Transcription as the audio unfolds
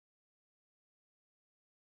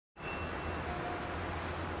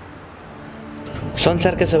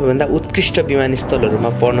संसारका सबैभन्दा उत्कृष्ट विमानस्थलहरूमा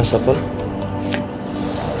पर्न सफल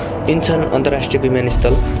इन्चन अन्तर्राष्ट्रिय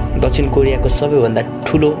विमानस्थल दक्षिण कोरियाको सबैभन्दा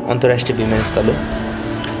ठुलो अन्तर्राष्ट्रिय विमानस्थल हो।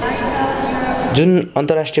 जुन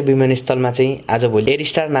अन्तर्राष्ट्रिय विमानस्थलमा चाहिँ आजभोलि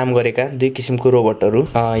एयरस्टार नाम गरेका 2 किसिमको रोबोटहरू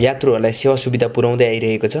यात्रुहरूलाई सेवा सुविधा पुर्याउँदै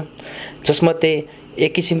आइरहेको छ। जसमध्ये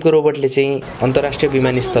एक किसिमको रोबोटले चाहिँ अन्तर्राष्ट्रिय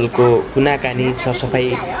विमानस्थलको कुनाकानी सरसफाई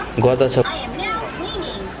गर्दछ।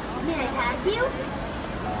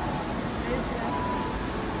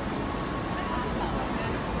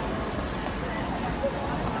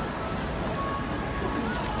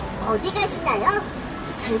 어디 가시나요?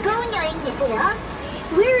 즐거운 여행 되세요.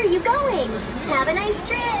 Where are you going? Have a nice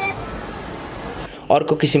trip.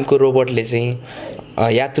 अर्को किसिमको रोबोटले चाहिँ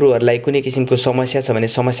यात्रुहरूलाई कुनै किसिमको समस्या छ भने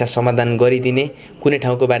समस्या समाधान गरिदिने, कुनै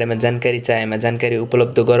ठाउँको बारेमा जानकारी चाहेमा जानकारी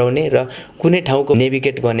उपलब्ध गराउने र कुनै ठाउँको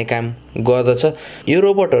नेभिगेट गर्ने काम गर्दछ। यो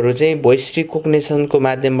रोबोटहरू चाहिँ भोइस रिकग्निसनको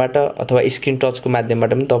माध्यमबाट अथवा स्क्रिन टचको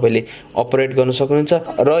माध्यमबाट पनि तपाईले अपरेट गर्न सक्नुहुन्छ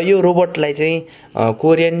र यो रोबोटलाई चाहिँ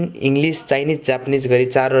कोरियन, इङ्ग्लिस, चाइनिज, जापानिज गरी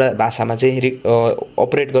 4वटा भाषामा चाहिँ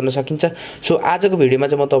अपरेट गर्न सकिन्छ। सो आजको भिडियोमा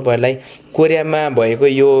चाहिँ म तपाईहरुलाई कोरियामा भएको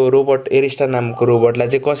यो रोबोट एयरस्टार नामको रोबोटलाई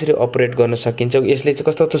चाहिँ कसरी अपरेट गर्न सकिन्छ, यसले चाहिँ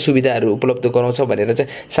कस्तो कस्तो सुविधाहरू उपलब्ध गराउँछ भनेर चाहिँ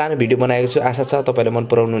सानो भिडियो बनाएको छु। आशा छ तपाईले मन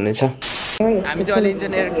पराउनु हुनेछ। हामी चाहिँ अहिले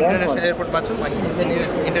इन्चियोन इन्टरनेशनल एयरपोर्टमा छौँ। इन्चियोन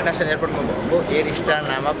इन्टरनेशनल एयरपोर्टमा भएको एयरस्टार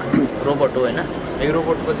नामक रोबोट हो हैन। यो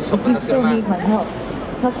रोबोटको चाहिँ सबभन्दा सुरुमा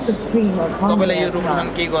तपाईलाई यो रोबोटसँग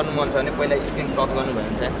के गर्नु मन छ भने पहिला स्क्रिन टच गर्नुभयो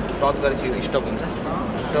भने चाहिँ टच गरेपछि यो स्टप हुन्छ।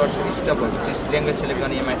 टच स्टप भएपछि ल्याङ्ग्वेज सेलेक्ट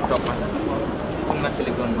गर्ने यहाँ माथि टपमा कुनमा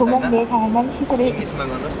सेलेक्ट गर्नु हुन्छ हैन। इङ्ग्लिसमा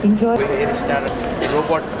गर्नुहोस्। एयरस्टार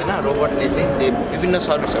रोबोट हैन, रोबोटले चाहिँ विभिन्न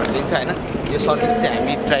सर्भिसहरू दिन्छ हैन। यो सर्भिस चाहिँ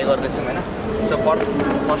हामी ट्राई गर्दैछौँ हैन। सो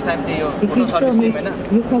फर्स्ट टाइम चाहिँ यो फोटो सर्भिस लियौँ हैन।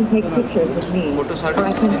 फोटो सर्भिस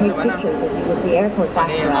दिन्छ हैन।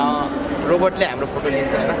 अनि रोबोटले हाम्रो फोटो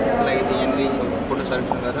लिन्छ हैन। त्यसको लागि चाहिँ यहाँनिर फोटो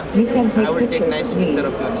सर्भिस गरेर I will take nice picture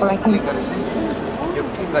of you click गरेपछि यो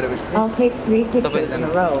क्लिक गरेपछि तपाईले जानु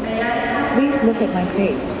अनुहारलाई लुक एट माई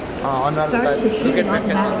फेस भन्नुहुन्छ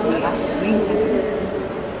हैन।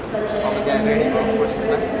 अब त्यहाँ रेडी भएको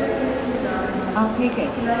प्रोसेसमा I'll take it.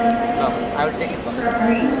 I will take it. 3,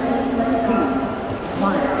 2,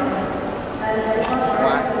 1.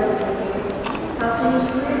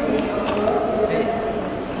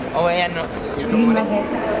 अब यहाँ हेर्नु भने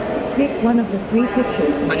Pick one of the 3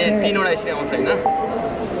 pictures and अनि share it. 3वटा यसले आउँछ हैन।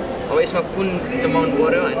 अब यसमा कुन जमाउनु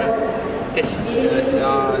पर्यो हैन। त्यस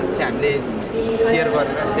चाहिँ हामीले शेयर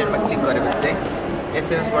गरेर शेयरमा क्लिक गरेपछि चाहिँ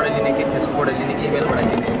एसएमएसबाट लिने कि फेसबुकबाट लिने कि इमेलबाट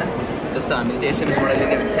लिने हैन। जस्तो हामीले चाहिँ एसएमएसबाट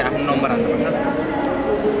लिने भने चाहिँ आफ्नो नम्बर हाल्नुपर्छ।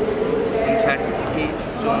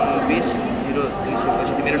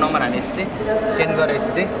 59200265 मेरो नम्बर हालेपछि चाहिँ सेन्ड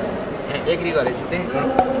गरेपछि चाहिँ एग्री गरेपछि चाहिँ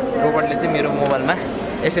रोबोटले चाहिँ मेरो मोबाइलमा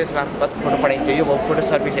एसएमएस मार्फत फोटो पठाइन्छ। यो फोटो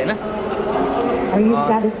सर्भिस हैन। Are you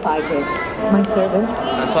satisfied with my service?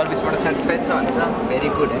 सर्भिसबाट satisfied छ भने चाहिँ भेरी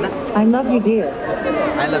गुड हैन। I love you dear.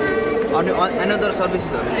 I love you. अनि अनदर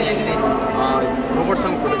सर्भिसेसहरू चाहिँ यहाँनिर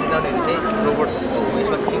रोबोटसँग फोटो खिचाउनेहरू चाहिँ रोबोट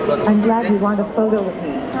यसमा क्लिक गर्नु। I'm glad you want a photo with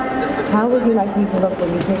me. How would you like me to look when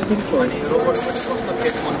you take pictures? अनि रोबोटको कस्तो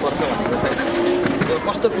face मनपर्छ भनेको छ हैन। त्यो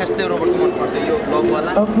कस्तो फेस चाहिँ रोबोटको मनपर्छ यो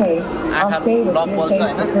ब्लगवाला। Okay, I'll stay with blog your बल्छ face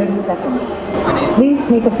हैन। for 30 seconds. अनि Please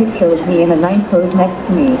take a picture with me in a nice pose next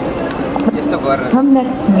to me. यस्तो गरेर Come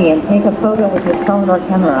next to me and take a photo with your phone or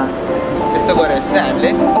camera. यस्तो गरेपछि चाहिँ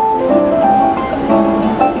हामीले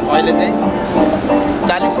अहिले चाहिँ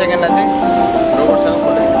 40 सेकेन्डमा चाहिँ रोबोटसँग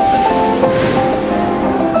फोटो खिच्न सक्छ।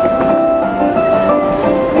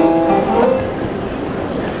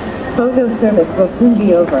 Photo service will soon be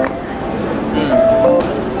over.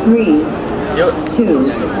 3, यो 2,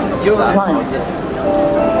 यो 1.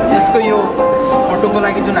 यसको यो फोटोको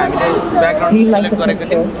लागि जुन हामीले ब्याकग्राउन्ड सेलेक्ट गरेको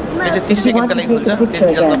थियौँ त्यो चाहिँ 30 सेकेन्डको लागि हुन्छ। त्यतिखेर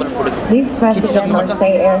तपाईँले photo Please press again or खिचिसक्नुपर्छ।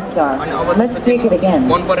 say Airstar. अनि अब Let's take it again.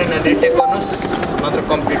 मन परेन रिटेक गर्नुहोस् नत्र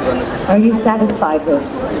कम्प्लिट गर्नुहोस्। Are you satisfied with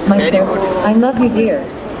my Very service? good. I love you dear.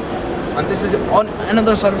 अनि त्यसपछि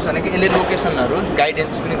अनदर सर्भिस भनेको यसले लोकेसनहरू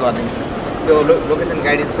गाइडेन्स पनि गरिदिन्छ। त्यो लोकेसन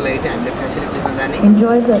गाइडेन्सको लागि चाहिँ हामीले फेसिलिटिजमा जाने।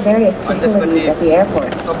 Enjoy the various अनि त्यसपछि facilities at the airport.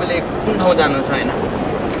 तपाईँले कुन ठाउँ जानु छ हैन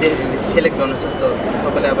त्यो सेलेक्ट गर्नुहोस्। जस्तो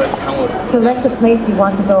तपाईँले अब ठाउँहरू Select the place you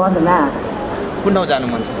want to go on the map. कुन ठाउँ जानु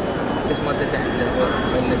मन छ त्यसमध्ये चाहिँ हामीले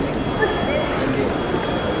अहिले चाहिँ अहिले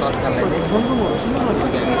तत्काललाई चाहिँ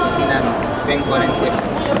हामी सिना ब्याङ्क करेन्सी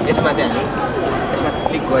यसमा चाहिँ हामी यसमा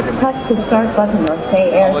क्लिक गरेर Touch the start button or say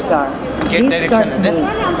Airstar. Get Please direction start to me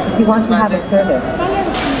if you want to have a service.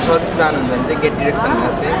 Service जानुहुन्छ भने चाहिँ गेट डिरेक्सनमा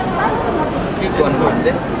चाहिँ क्लिक गर्नुभयो भने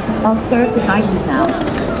चाहिँ I'll start the guidance now. You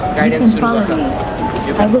guidance can सुरु follow गर्छ। me.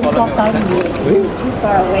 I will stop guiding you if you're too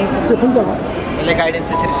far away from the यसले गाइडेन्स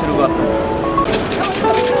यसरी सुरु गर्छ।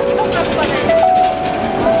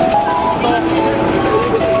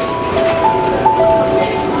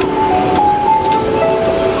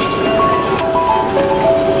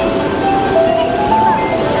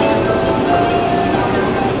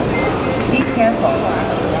 Be careful.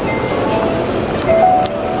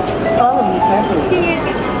 Follow me carefully.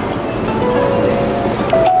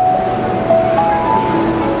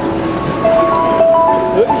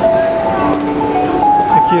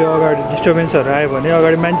 के अगाडि डिस्टर्बेन्सहरू आयो भने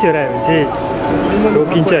अगाडि मान्छेहरू आयो भने चाहिँ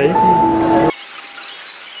रोकिन्छ है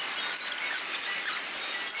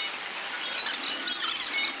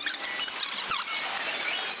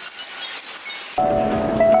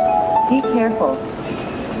Be careful.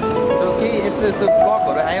 सो केही यस्तो यस्तो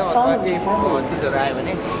ब्लकहरू आयो अथवा केही चिजहरू आयो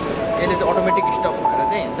भने यसले चाहिँ अटोमेटिक स्टप भएर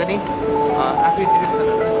चाहिँ हुन्छ नि आफै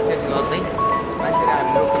डिरेक्सनहरू चेन्ज गर्दै मान्छेले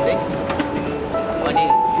हामी रोकिँदै अनि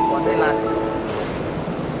भन्दै लान्छ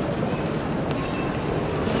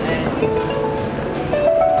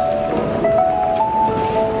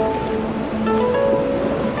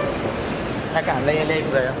ठ्याक्क हामीलाई यहाँ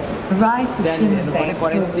ल्याइपुऱ्यो Arrive to त्यहाँनिर Sinan हेर्नु Bank. पर्ने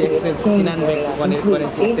करेन्सी एक्सचेन्ज सिनान ब्याङ्कको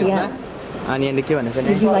करेन्सी एक्सचेन्जमा अनि यहाँले के भनेको छ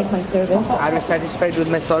Did you like my service? Are you satisfied with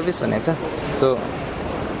my service भनेको छ so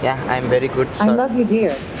yeah I am very good I sir love you,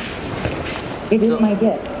 dear. It is So- my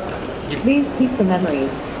gift. Please keep the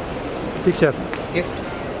memories. Picture gift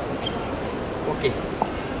okay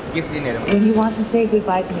gift दिने हेरौँ When you want to say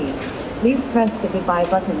goodbye to me, please press the goodbye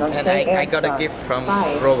button on and Say I got a Airstar. gift from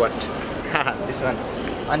Bye. Robert haha this one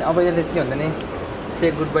अनि अब यसले चाहिँ के भन्दा नि say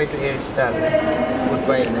goodbye to Airstar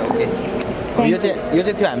goodbye भने okay यो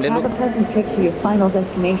चाहिँ थियो हामीले Have a pleasant trip to your final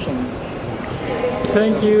destination.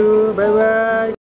 Thank you by by